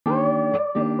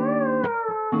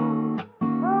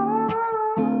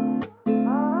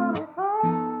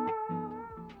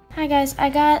guys, I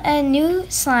got a new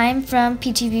slime from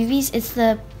PeachyBbies. It's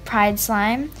the Pride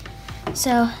slime.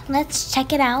 So let's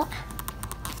check it out.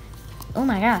 Oh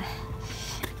my god.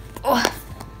 Oh,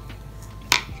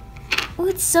 oh,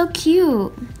 it's so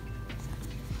cute.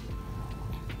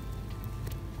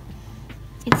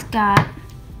 It's got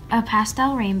a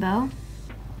pastel rainbow.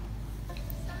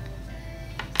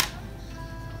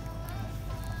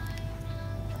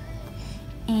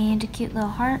 And a cute little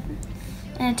heart.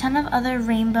 And a ton of other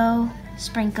rainbow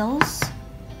sprinkles.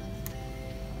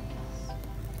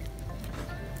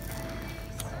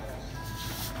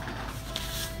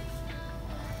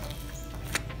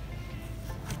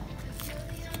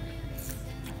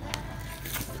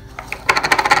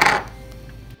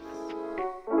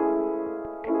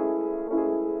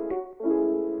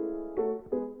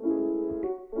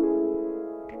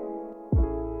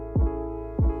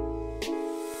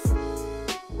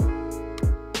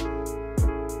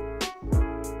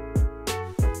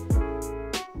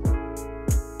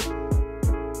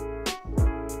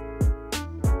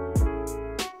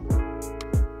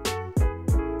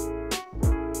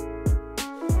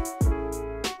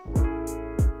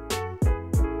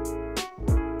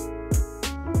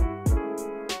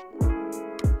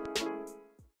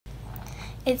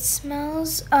 It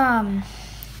smells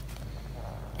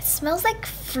like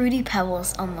Fruity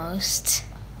Pebbles almost.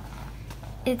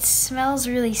 It smells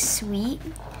really sweet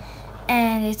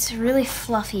and it's really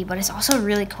fluffy, but it's also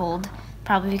really cold,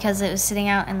 probably because it was sitting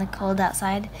out in the cold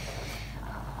outside.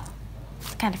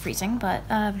 It's kind of freezing, but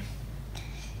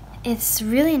it's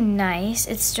really nice.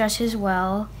 It stretches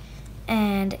well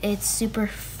and it's super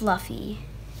fluffy.